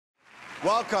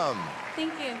Welcome.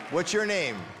 Thank you. What's your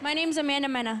name? My name's Amanda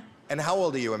Mena. And how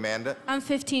old are you, Amanda? I'm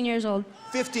 15 years old.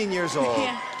 15 years old.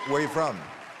 Yeah. Where are you from?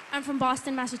 I'm from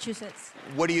Boston, Massachusetts.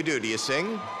 What do? Do you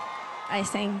sing? I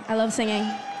sing. I love singing.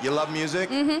 You love music?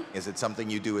 Mm-hmm. Is it something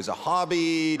you do as a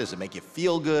hobby? Does it make you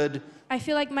feel good? I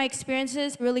feel like my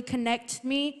experiences really connect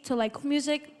me to like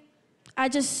music. I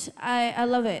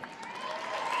love it.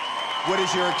 What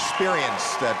is your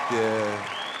experience that...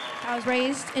 I was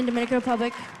raised in Dominican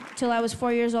Republic till I was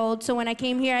 4 years old. So when I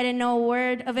came here, I didn't know a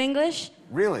word of English.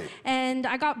 Really? And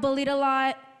I got bullied a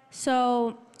lot.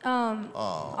 So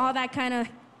all that kind of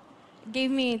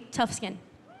gave me tough skin.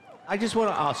 I just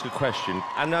want to ask a question,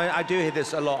 and I do hear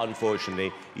this a lot,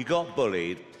 unfortunately. You got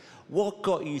bullied. What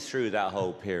got you through that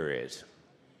whole period?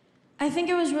 I think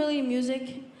it was really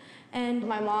music and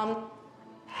my mom.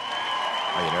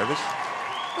 Are you nervous?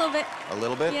 A little bit. A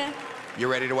little bit? Yeah. You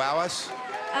ready to wow us?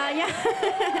 Yeah.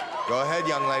 Go ahead,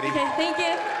 young lady. Okay, thank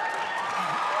you.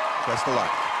 Best of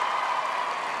luck.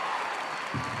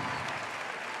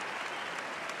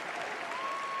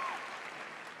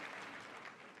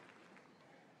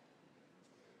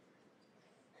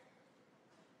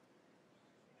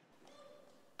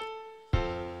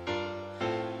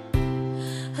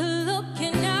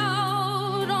 Looking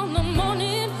out on the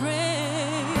morning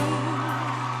rain,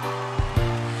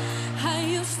 I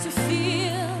used to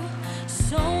feel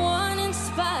so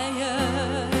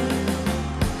uninspired.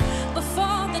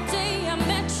 Before the day I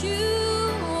met you,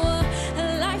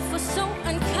 life was so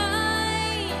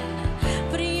unkind.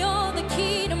 But you're the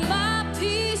key to my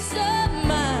peace of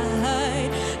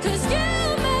mind. 'Cause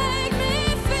you make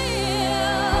me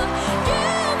feel, you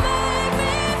make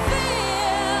me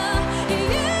feel,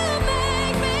 you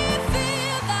make me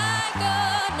feel like a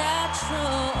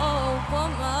natural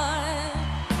woman.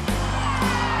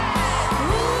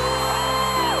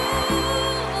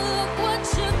 Look what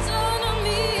you've done to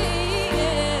me,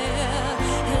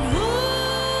 yeah. And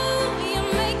you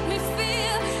make me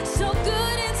feel so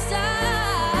good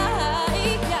inside,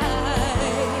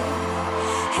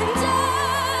 and I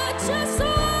just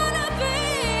wanna be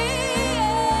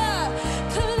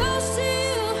close to you.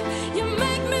 You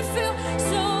make me feel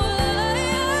so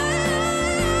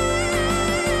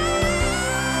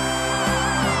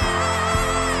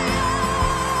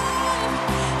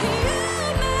you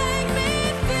make me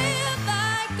feel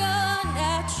like a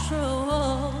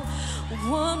natural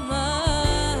woman.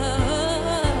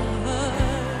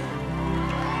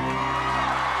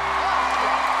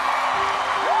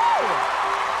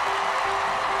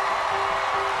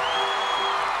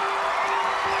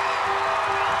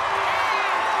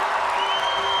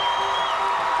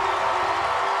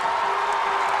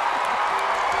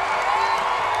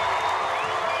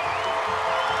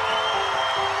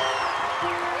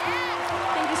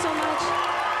 Thank you so much.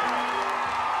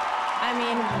 I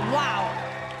mean, wow.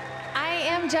 I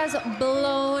am just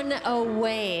blown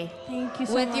away Thank you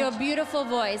so with much. your beautiful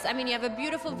voice. I mean, you have a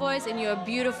beautiful voice and you're a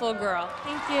beautiful girl.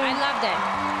 Thank you. I loved it.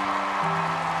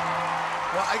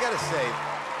 Well, I gotta say,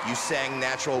 you sang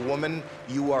Natural Woman.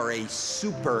 You are a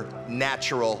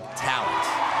supernatural talent.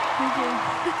 Thank you.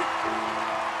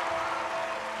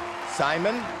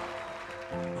 Simon?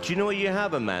 Do you know what you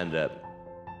have, Amanda?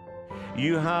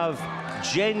 You have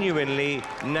genuinely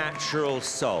natural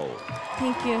soul.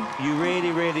 Thank you. You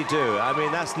really, really do. I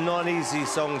mean, that's not an easy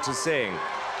song to sing.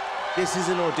 This is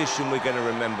an audition we're going to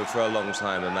remember for a long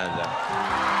time, Amanda.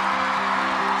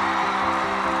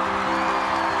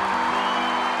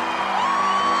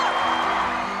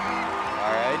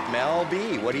 All right, Mel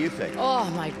B, what do you think? Oh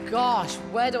my gosh,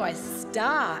 where do I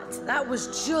start? That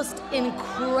was just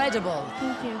incredible.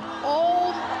 Thank you.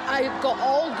 I've got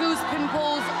all goose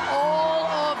pimples all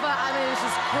over. I mean, it's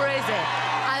just crazy.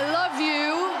 I love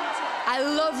you. I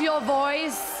love your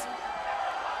voice.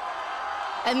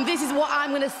 And this is what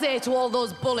I'm gonna say to all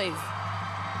those bullies.